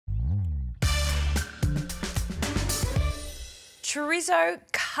Chorizo,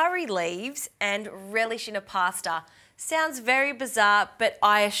 curry leaves and relish in a pasta. Sounds very bizarre, but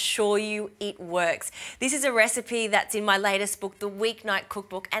I assure you it works. This is a recipe that's in my latest book, the Weeknight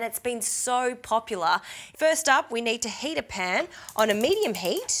Cookbook, and it's been so popular. First up, we need to heat a pan on a medium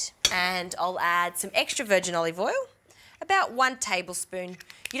heat, and I'll add some extra virgin olive oil, about 1 tablespoon.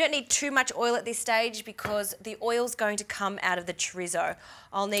 You don't need too much oil at this stage because the oil's going to come out of the chorizo.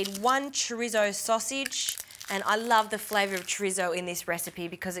 I'll need 1 chorizo sausage, and I love the flavour of chorizo in this recipe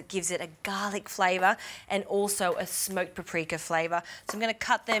because it gives it a garlic flavour and also a smoked paprika flavour. So I'm going to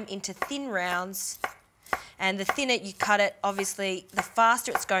cut them into thin rounds, and the thinner you cut it, obviously, the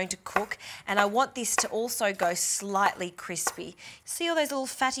faster it's going to cook, and I want this to also go slightly crispy. See all those little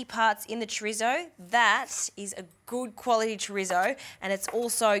fatty parts in the chorizo? That is a good quality chorizo, and it's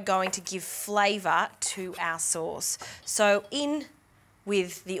also going to give flavour to our sauce. So in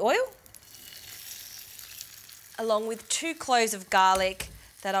with the oil, along with 2 cloves of garlic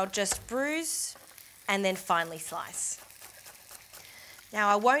that I'll just bruise and then finely slice. Now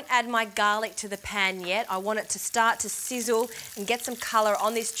I won't add my garlic to the pan yet. I want it to start to sizzle and get some colour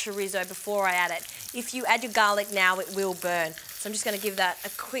on this chorizo before I add it. If you add your garlic now, it will burn. So I'm just going to give that a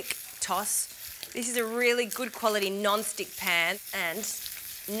quick toss. This is a really good quality non-stick pan and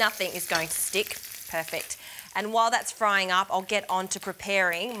nothing is going to stick. Perfect. And while that's frying up, I'll get on to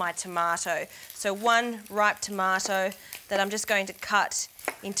preparing my tomato. So 1 ripe tomato that I'm just going to cut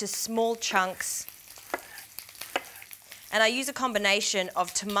into small chunks. And I use a combination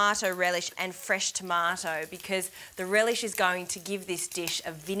of tomato relish and fresh tomato because the relish is going to give this dish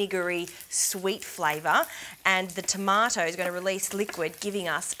a vinegary, sweet flavour, and the tomato is going to release liquid, giving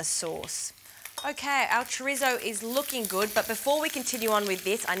us a sauce. Okay, our chorizo is looking good, but before we continue on with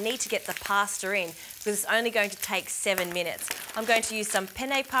this, I need to get the pasta in because it's only going to take 7 minutes. I'm going to use some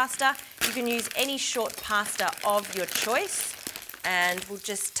penne pasta. You can use any short pasta of your choice, and we'll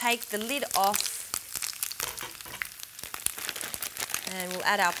just take the lid off and we'll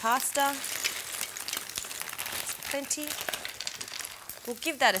add our pasta. Plenty. We'll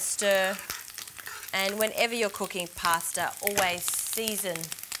give that a stir, and whenever you're cooking pasta, always season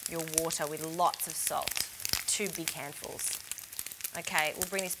your water with lots of salt, 2 big handfuls. Okay, we'll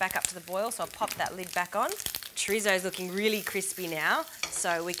bring this back up to the boil, so I'll pop that lid back on. Chorizo is looking really crispy now,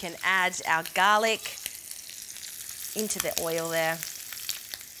 so we can add our garlic into the oil there.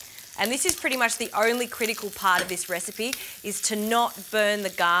 And this is pretty much the only critical part of this recipe, is to not burn the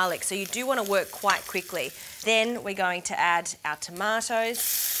garlic, so you do want to work quite quickly. Then we're going to add our tomatoes.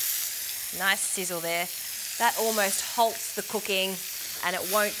 Nice sizzle there. That almost halts the cooking and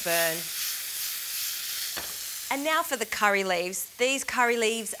it won't burn. And now for the curry leaves. These curry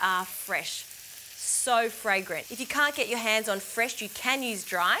leaves are fresh, so fragrant. If you can't get your hands on fresh, you can use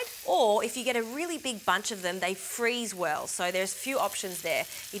dried, or if you get a really big bunch of them, they freeze well. So there's a few options there.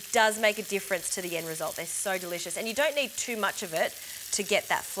 It does make a difference to the end result. They're so delicious, and you don't need too much of it to get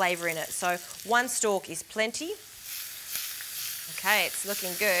that flavour in it. So 1 stalk is plenty. Okay, it's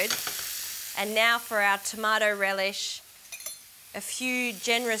looking good. And now for our tomato relish. A few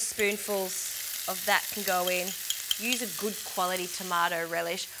generous spoonfuls of that can go in. Use a good quality tomato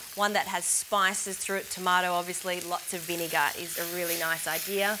relish, one that has spices through it. Tomato, obviously, lots of vinegar is a really nice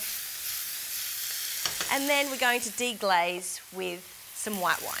idea. And then we're going to deglaze with some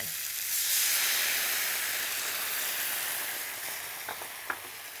white wine.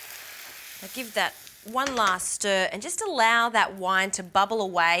 Now give that 1 last stir and just allow that wine to bubble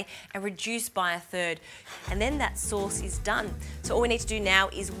away and reduce by 1/3. And then that sauce is done. So all we need to do now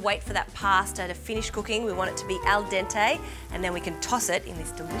is wait for that pasta to finish cooking. We want it to be al dente, and then we can toss it in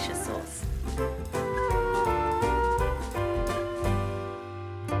this delicious sauce.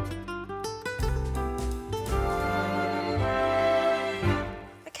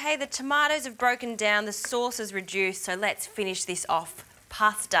 Okay, the tomatoes have broken down, the sauce is reduced, so let's finish this off.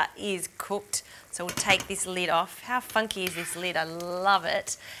 Pasta is cooked, so we'll take this lid off. How funky is this lid? I love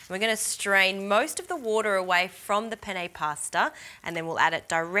it. And we're going to strain most of the water away from the penne pasta, and then we'll add it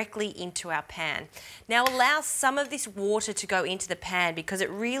directly into our pan. Now allow some of this water to go into the pan because it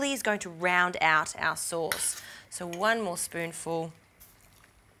really is going to round out our sauce. So 1 more spoonful.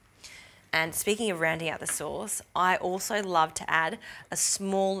 And speaking of rounding out the sauce, I also love to add a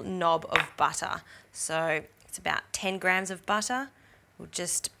small knob of butter. So it's about 10 grams of butter. We'll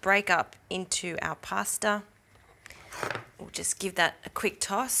just break up into our pasta. We'll just give that a quick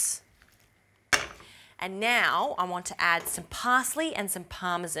toss. And now I want to add some parsley and some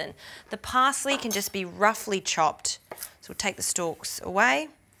parmesan. The parsley can just be roughly chopped. So we'll take the stalks away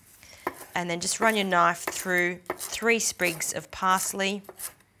and then just run your knife through 3 sprigs of parsley.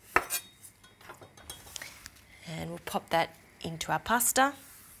 And we'll pop that into our pasta,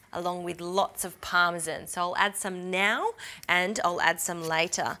 along with lots of parmesan. So I'll add some now and I'll add some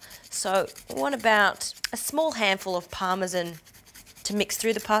later. So I want about a small handful of parmesan to mix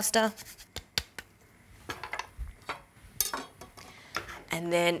through the pasta.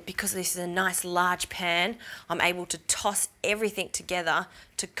 And then, because this is a nice large pan, I'm able to toss everything together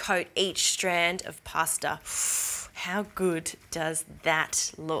to coat each strand of pasta. How good does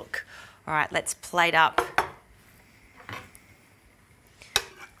that look? All right, let's plate up.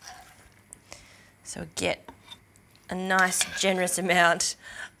 So get a nice generous amount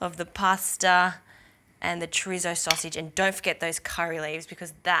of the pasta and the chorizo sausage, and don't forget those curry leaves,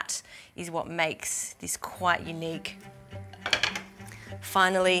 because that is what makes this quite unique.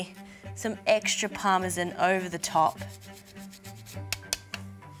 Finally, some extra parmesan over the top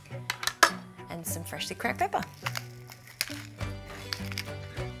and some freshly cracked pepper.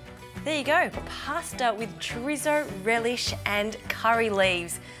 There you go, pasta with chorizo, relish and curry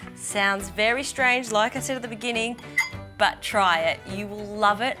leaves. Sounds very strange, like I said at the beginning, but try it. You will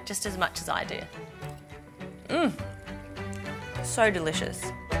love it just as much as I do. So delicious.